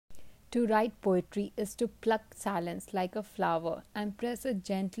To write poetry is to pluck silence like a flower and press it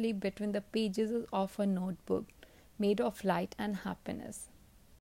gently between the pages of a notebook made of light and happiness.